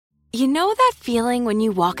You know that feeling when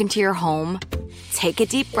you walk into your home, take a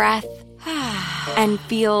deep breath, and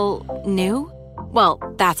feel new? Well,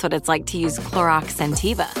 that's what it's like to use Clorox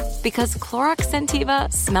Scentiva. Because Clorox Scentiva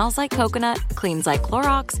smells like coconut, cleans like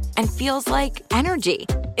Clorox, and feels like energy.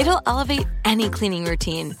 It'll elevate any cleaning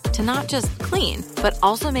routine to not just clean, but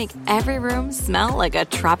also make every room smell like a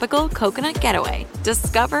tropical coconut getaway.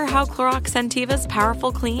 Discover how Clorox Scentiva's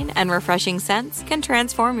powerful clean and refreshing scents can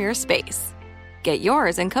transform your space. Get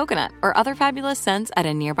yours in coconut or other fabulous scents at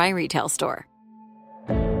a nearby retail store.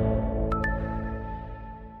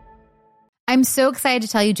 I'm so excited to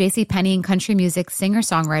tell you JCPenney and country music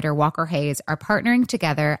singer-songwriter Walker Hayes are partnering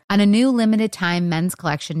together on a new limited-time men's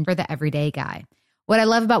collection for the everyday guy. What I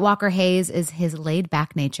love about Walker Hayes is his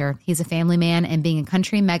laid-back nature. He's a family man, and being a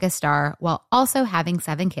country megastar while also having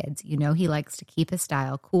 7 kids, you know he likes to keep his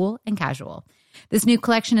style cool and casual. This new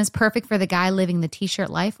collection is perfect for the guy living the t-shirt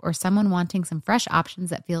life or someone wanting some fresh options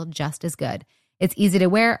that feel just as good. It's easy to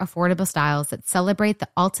wear, affordable styles that celebrate the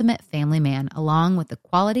ultimate family man, along with the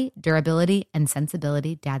quality, durability, and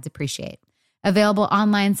sensibility dads appreciate. Available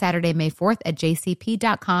online Saturday, May 4th at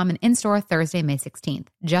jcp.com and in-store Thursday, May 16th.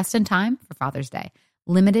 Just in time for Father's Day.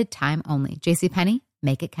 Limited time only. JCPenney,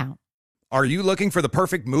 make it count. Are you looking for the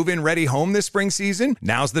perfect move-in ready home this spring season?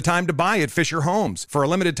 Now's the time to buy at Fisher Homes. For a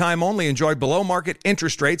limited time only, enjoy below-market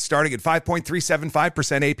interest rates starting at 5.375%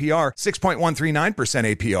 APR,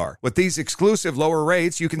 6.139% APR. With these exclusive lower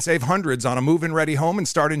rates, you can save hundreds on a move-in ready home and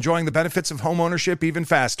start enjoying the benefits of homeownership even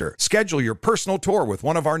faster. Schedule your personal tour with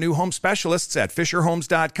one of our new home specialists at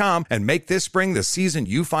FisherHomes.com and make this spring the season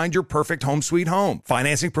you find your perfect home sweet home.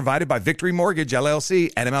 Financing provided by Victory Mortgage,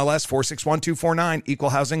 LLC, NMLS 461249,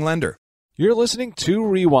 Equal Housing Lender. You're listening to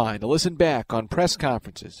Rewind, to listen back on press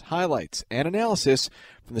conferences, highlights, and analysis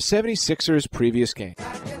from the 76ers' previous game.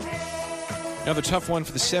 Another tough one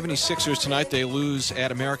for the 76ers tonight. They lose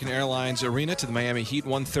at American Airlines Arena to the Miami Heat,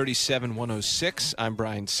 137-106. I'm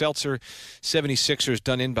Brian Seltzer. 76ers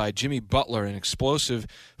done in by Jimmy Butler, an explosive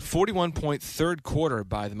 41-point third quarter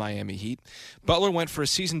by the Miami Heat. Butler went for a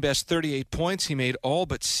season-best 38 points. He made all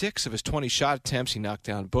but 6 of his 20 shot attempts. He knocked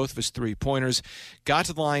down both of his three-pointers. Got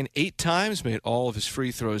to the line 8 times, made all of his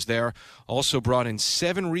free throws there. Also brought in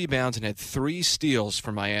 7 rebounds and had 3 steals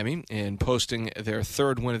for Miami in posting their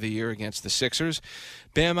third win of the year against the Sixers.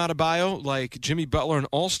 Bam Adebayo, like Jimmy Butler, an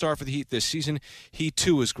all-star for the Heat this season. He,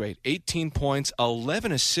 too, was great. 18 points,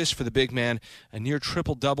 11 assists for the big man, a near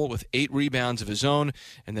triple-double with 8 rebounds of his own,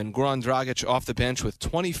 and then Goran Dragic off the bench with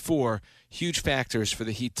 24 huge factors for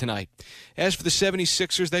the Heat tonight. As for the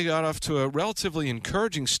 76ers, they got off to a relatively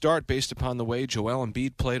encouraging start based upon the way Joel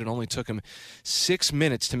Embiid played. It only took him 6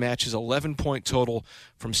 minutes to match his 11-point total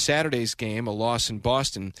from Saturday's game, a loss in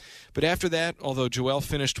Boston. But after that, although Joel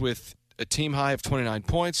finished with a team high of 29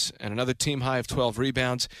 points and another team high of 12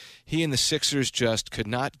 rebounds, he and the Sixers just could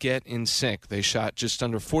not get in sync. They shot just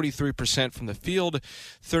under 43% from the field,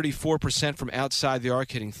 34% from outside the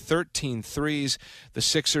arc, hitting 13 threes. The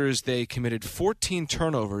Sixers, they committed 14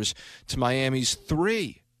 turnovers to Miami's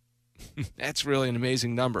 3. That's really an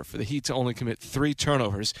amazing number for the Heat to only commit 3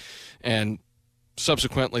 turnovers. And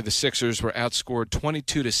subsequently, the Sixers were outscored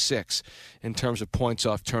 22-6 in terms of points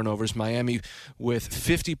off turnovers. Miami with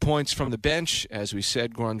 50 points from the bench. As we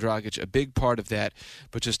said, Goran Dragic, a big part of that,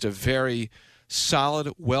 but just a very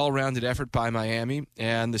solid, well-rounded effort by Miami.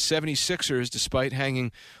 And the 76ers, despite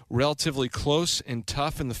hanging relatively close and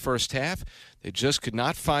tough in the first half, they just could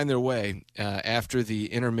not find their way after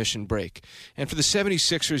the intermission break. And for the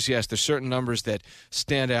 76ers, yes, there's certain numbers that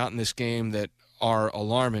stand out in this game that are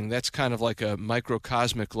alarming. That's kind of like a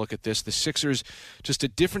microcosmic look at this. The Sixers, just a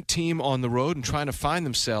different team on the road and trying to find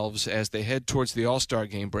themselves as they head towards the All-Star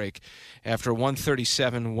game break after a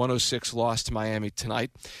 137-106 loss to Miami tonight.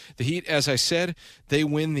 The Heat, as I said, they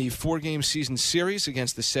win the 4-game season series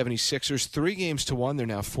against the 76ers, 3-1. They're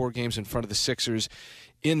now 4 games in front of the Sixers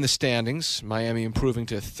in the standings. Miami improving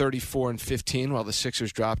to 34-15, while the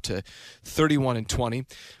Sixers dropped to 31-20.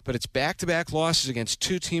 But it's back-to-back losses against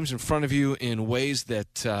 2 teams in front of you in ways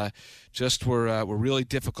that just were really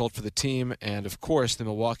difficult for the team. And, of course, the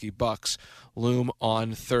Milwaukee Bucks loom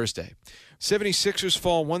on Thursday. 76ers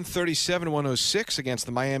fall 137-106 against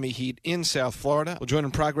the Miami Heat in South Florida. We'll join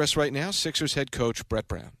in progress right now, Sixers head coach Brett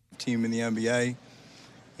Brown. Team in the NBA,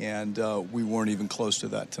 and we weren't even close to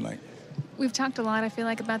that tonight. We've talked a lot, I feel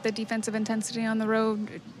like, about the defensive intensity on the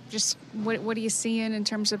road. Just what do you see in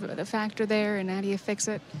terms of the factor there, and how do you fix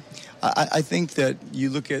it? I think that you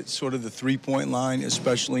look at sort of the three-point line,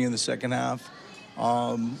 especially in the second half.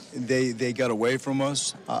 They got away from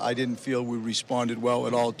us. I didn't feel we responded well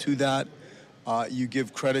at all to that. You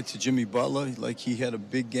give credit to Jimmy Butler. Like, he had a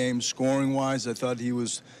big game scoring-wise. I thought he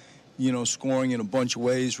was scoring in a bunch of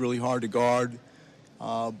ways, really hard to guard.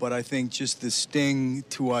 But I think just the sting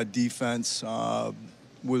to our defense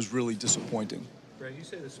was really disappointing. Brett, you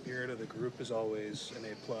say the spirit of the group is always an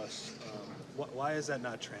A+. Why is that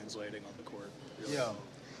not translating on the court? Really? Yeah.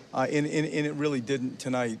 And it really didn't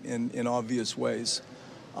tonight in obvious ways.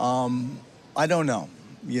 I don't know.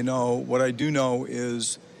 What I do know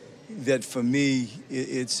is that for me,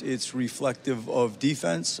 it's reflective of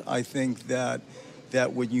defense. I think that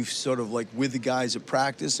when you sort of like with the guys at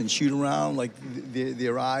practice and shoot around, like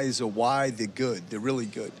their eyes are wide, they're good. They're really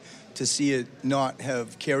good. To see it not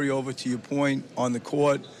have carryover, to your point, on the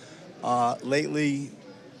court lately,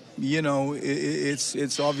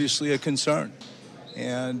 it's obviously a concern.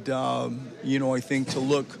 And, I think to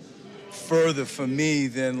look further for me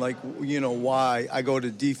than why I go to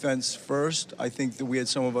defense first. I think that we had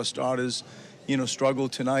some of our starters, struggle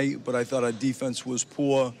tonight, but I thought our defense was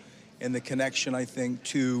poor. And the connection, I think,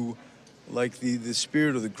 to the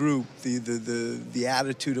spirit of the group, the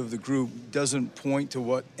attitude of the group doesn't point to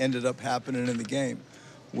what ended up happening in the game,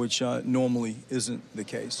 which normally isn't the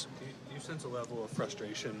case. Do you sense a level of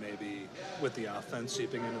frustration maybe with the offense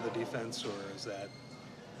seeping into the defense, or is that?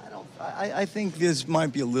 I think this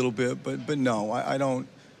might be a little bit, but no, I don't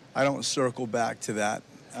circle back to that.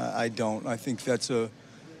 I don't. I think that's a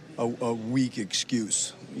weak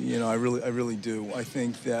excuse. I really do. I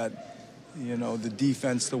think that the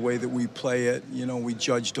defense, the way that we play it, we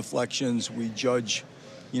judge deflections, we judge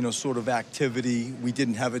sort of activity. We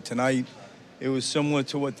didn't have it tonight. It was similar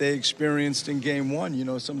to what they experienced in game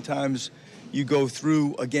one. Sometimes you go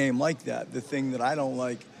through a game like that. The thing that I don't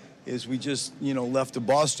like is we just left a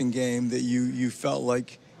Boston game that you felt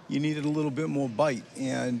like you needed a little bit more bite,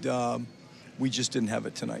 and we just didn't have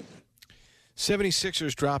it tonight.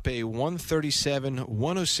 76ers drop a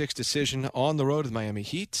 137-106 decision on the road to the Miami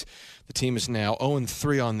Heat. The team is now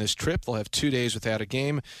 0-3 on this trip. They'll have 2 days without a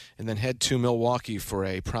game and then head to Milwaukee for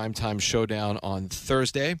a primetime showdown on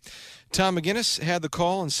Thursday. Tom McGinnis had the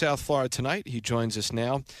call in South Florida tonight. He joins us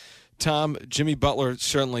now. Tom, Jimmy Butler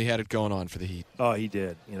certainly had it going on for the Heat. Oh, he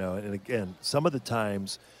did. And again, some of the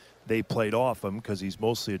times they played off him because he's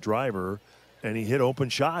mostly a driver, and he hit open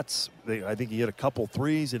shots. I think he hit a couple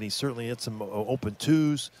threes, and he certainly hit some open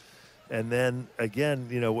twos. And then, again,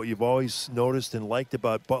 what you've always noticed and liked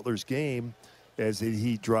about Butler's game is that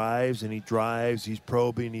he drives, he's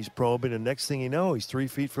probing, and next thing you know, he's 3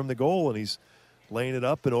 feet from the goal, and he's laying it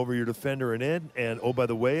up and over your defender and in. And, oh, by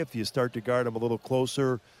the way, if you start to guard him a little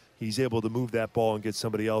closer, he's able to move that ball and get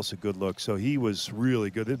somebody else a good look. So he was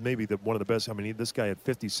really good. Maybe one of the best. I mean, this guy had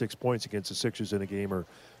 56 points against the Sixers in a game, or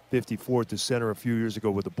 54 at the center a few years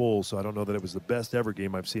ago with the Bulls. So I don't know that it was the best ever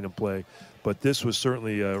game I've seen him play. But this was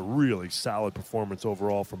certainly a really solid performance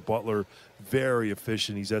overall from Butler. Very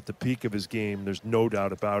efficient. He's at the peak of his game. There's no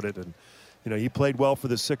doubt about it. And, he played well for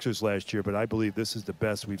the Sixers last year, but I believe this is the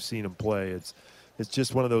best we've seen him play. It's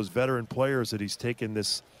just one of those veteran players that he's taken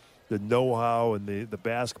the know-how and the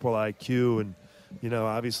basketball IQ, and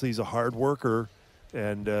obviously he's a hard worker,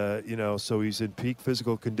 and so he's in peak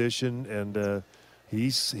physical condition, and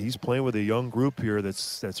he's playing with a young group here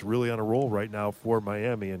that's really on a roll right now for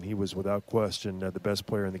Miami, and he was without question the best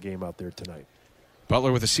player in the game out there tonight.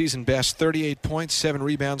 Butler with a season best 38 points, 7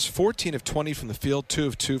 rebounds, 14 of 20 from the field, 2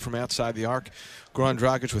 of 2 from outside the arc. Goran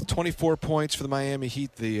Dragic with 24 points for the Miami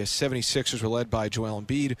Heat. The 76ers were led by Joel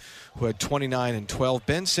Embiid, who had 29 and 12.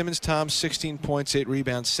 Ben Simmons, Tom, 16 points, 8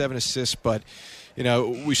 rebounds, 7 assists. But,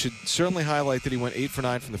 we should certainly highlight that he went 8 for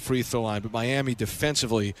 9 from the free throw line. But Miami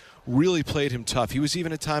defensively really played him tough. He was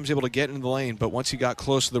even at times able to get into the lane, but once he got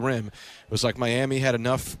close to the rim, it was like Miami had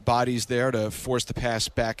enough bodies there to force the pass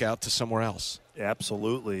back out to somewhere else.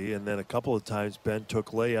 Absolutely, and then a couple of times Ben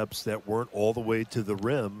took layups that weren't all the way to the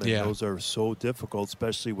rim, and those are so difficult,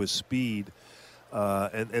 especially with speed.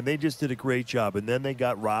 And they just did a great job. And then they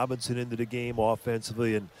got Robinson into the game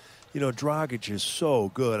offensively, and Dragic is so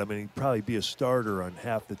good. I mean, he'd probably be a starter on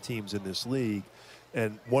half the teams in this league.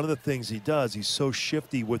 And one of the things he does, he's so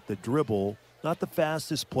shifty with the dribble, not the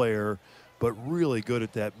fastest player, but really good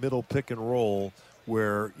at that middle pick and roll,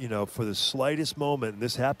 where, for the slightest moment, and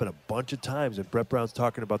this happened a bunch of times, and Brett Brown's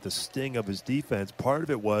talking about the sting of his defense, part of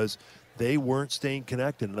it was they weren't staying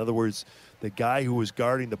connected. In other words, the guy who was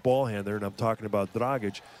guarding the ball handler, and I'm talking about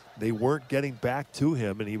Dragic, they weren't getting back to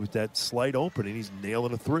him, and he was that slight opening. He's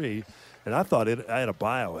nailing a three. And I thought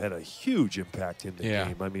Adebayo had a huge impact in the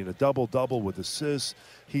game. I mean, a double-double with assists.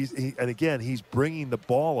 And again, he's bringing the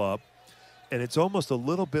ball up, and it's almost a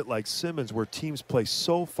little bit like Simmons, where teams play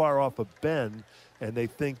so far off of Ben, and they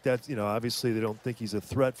think that, obviously they don't think he's a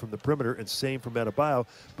threat from the perimeter, and same from Adebayo.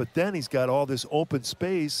 But then he's got all this open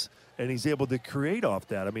space, and he's able to create off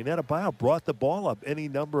that. I mean, Adebayo brought the ball up any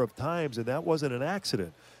number of times, and that wasn't an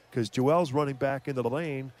accident because Joel's running back into the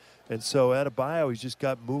lane, and so Adebayo, he's just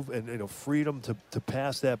got freedom to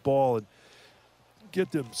pass that ball and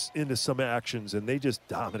get them into some actions, and they just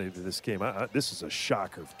dominated this game. This is a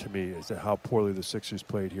shocker to me as to how poorly the Sixers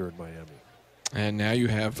played here in Miami. And now you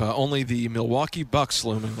have only the Milwaukee Bucks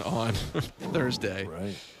looming on Thursday.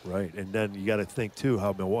 Right. And then you got to think, too,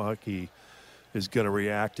 how Milwaukee is going to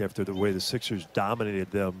react after the way the Sixers dominated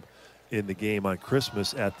them in the game on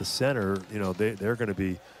Christmas at the center. They're going to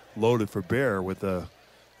be loaded for bear with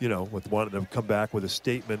wanting to come back with a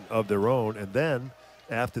statement of their own. And then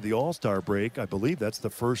after the All-Star break, I believe that's the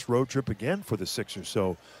first road trip again for the Sixers.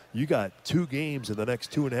 So you got 2 games in the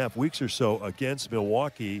next 2.5 weeks or so against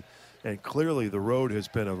Milwaukee. And clearly the road has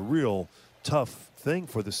been a real tough thing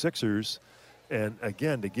for the Sixers. And,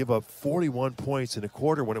 again, to give up 41 points in a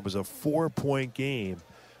quarter when it was a 4-point game,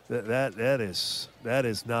 that is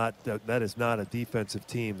not a defensive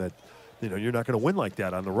team that, you're not going to win like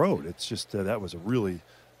that on the road. It's just that was a really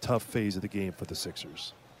tough phase of the game for the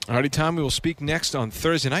Sixers. All righty, Tom, we will speak next on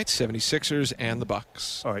Thursday night, 76ers and the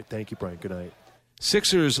Bucks. All right, thank you, Brian. Good night.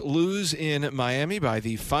 Sixers lose in Miami by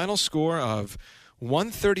the final score of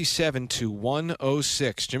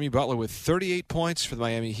 137-106. Jimmy Butler with 38 points for the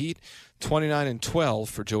Miami Heat, 29 and 12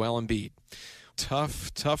 for Joel Embiid.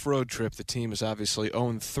 Tough road trip. The team is obviously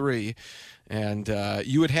 0-3, and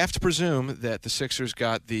you would have to presume that the Sixers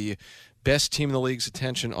got the best team in the league's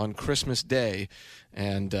attention on Christmas Day,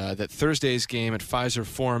 and that Thursday's game at Pfizer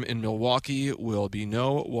Forum in Milwaukee will be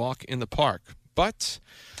no walk in the park. But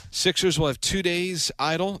Sixers will have 2 days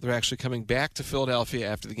idle. They're actually coming back to Philadelphia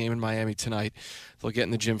after the game in Miami tonight. They'll get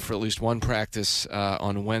in the gym for at least one practice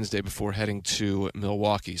on Wednesday before heading to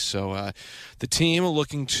Milwaukee. So the team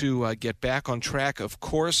looking to get back on track, of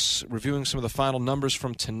course, reviewing some of the final numbers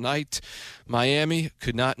from tonight. Miami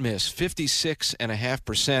could not miss,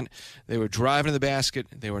 56.5%. They were driving to the basket.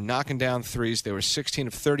 They were knocking down threes. They were 16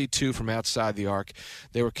 of 32 from outside the arc.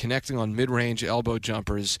 They were connecting on mid-range elbow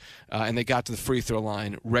jumpers, and they got to the free throw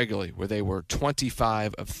line regularly, where they were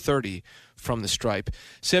 25 of 30 from the stripe.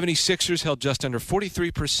 76ers held just under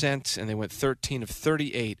 43%, and they went 13 of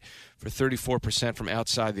 38 for 34% from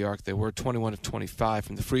outside the arc. They were 21 of 25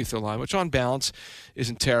 from the free throw line, which on balance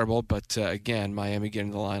isn't terrible, but again, Miami getting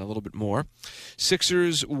the line a little bit more.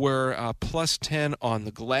 Sixers were plus 10 on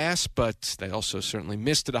the glass, but they also certainly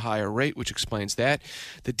missed at a higher rate, which explains that.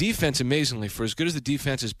 The defense, amazingly, for as good as the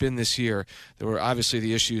defense has been this year, there were obviously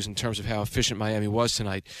the issues in terms of how efficient Miami was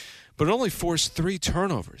tonight, but it only forced 3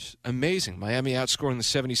 turnovers. Amazing. Miami outscoring the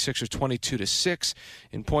 76ers 22-6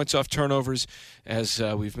 in points off turnovers. As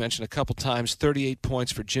we've mentioned a couple times, 38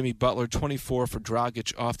 points for Jimmy Butler, 24 for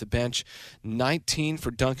Dragic off the bench, 19 for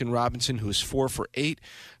Duncan Robinson, who was 4 for 8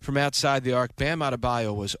 from outside the arc. Bam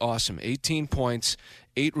Adebayo was awesome. 18 points,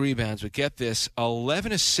 8 rebounds, but get this,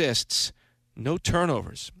 11 assists, no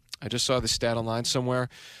turnovers. I just saw the stat online somewhere.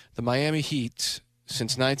 The Miami Heat,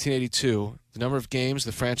 since 1982, the number of games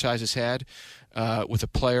the franchise has had with a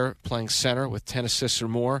player playing center with 10 assists or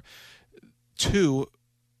more, 2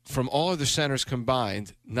 from all of the centers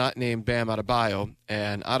combined, not named Bam Adebayo,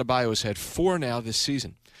 and Adebayo has had 4 now this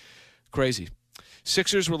season. Crazy.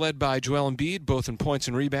 Sixers were led by Joel Embiid, both in points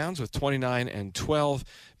and rebounds, with 29 and 12.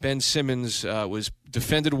 Ben Simmons was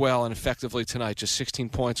defended well and effectively tonight, just 16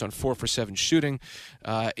 points on 4 for 7 shooting,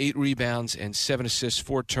 8 rebounds and 7 assists,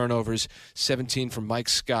 4 turnovers, 17 from Mike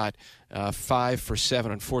Scott, 5 for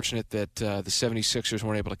 7. Unfortunate that the 76ers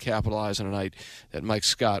weren't able to capitalize on a night that Mike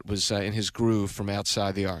Scott was in his groove from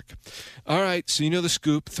outside the arc. All right, so you know the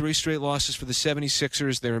scoop. 3 straight losses for the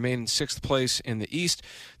 76ers. They remain in 6th place in the East.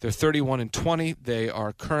 They're 31-20. They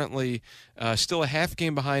are currently still a half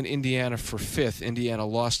game behind Indiana for 5th. Indiana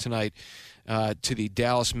lost tonight to the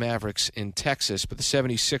Dallas Mavericks in Texas, but the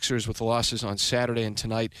 76ers, with the losses on Saturday and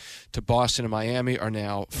tonight to Boston and Miami, are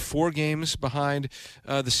now 4 games behind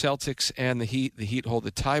the Celtics and the Heat. The Heat hold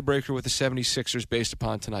the tiebreaker with the 76ers based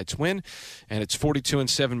upon tonight's win, and it's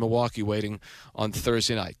 42-7 Milwaukee waiting on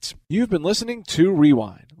Thursday night. You've been listening to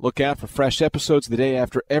Rewind. Look out for fresh episodes the day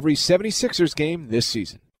after every 76ers game this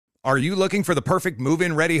season. Are you looking for the perfect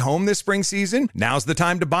move-in ready home this spring season? Now's the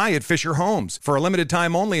time to buy at Fisher Homes. For a limited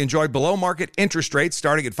time only, enjoy below-market interest rates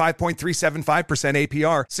starting at 5.375%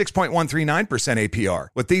 APR, 6.139% APR.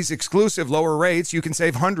 With these exclusive lower rates, you can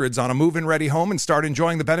save hundreds on a move-in ready home and start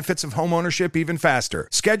enjoying the benefits of home ownership even faster.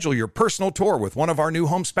 Schedule your personal tour with one of our new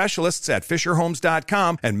home specialists at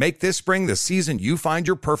FisherHomes.com and make this spring the season you find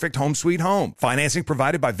your perfect home sweet home. Financing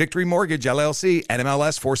provided by Victory Mortgage, LLC,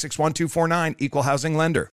 NMLS 461249, Equal Housing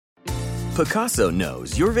Lender. Pacaso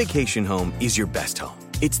knows your vacation home is your best home.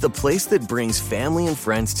 It's the place that brings family and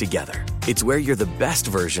friends together. It's where you're the best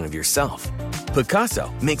version of yourself.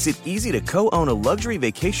 Pacaso makes it easy to co-own a luxury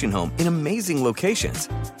vacation home in amazing locations.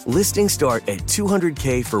 Listings start at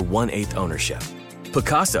 $200K for 1/8 ownership.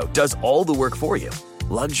 Pacaso does all the work for you.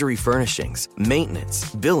 Luxury furnishings,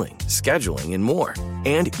 maintenance, billing, scheduling, and more.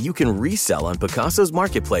 And you can resell on Pacaso's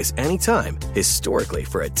marketplace anytime, historically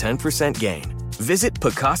for a 10% gain. Visit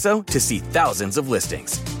Pacaso to see thousands of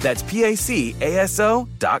listings. That's PACASO.com.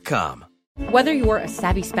 Whether you're a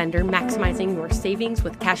savvy spender maximizing your savings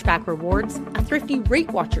with cashback rewards, a thrifty rate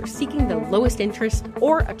watcher seeking the lowest interest,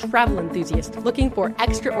 or a travel enthusiast looking for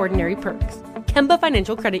extraordinary perks, Kemba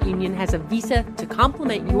Financial Credit Union has a visa to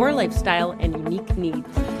complement your lifestyle and unique needs.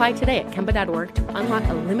 Apply today at Kemba.org to unlock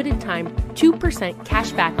a limited-time 2%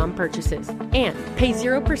 cash back on purchases and pay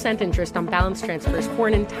 0% interest on balance transfers for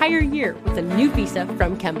an entire year with a new visa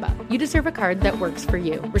from Kemba. You deserve a card that works for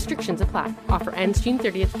you. Restrictions apply. Offer ends June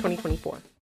 30th, 2024.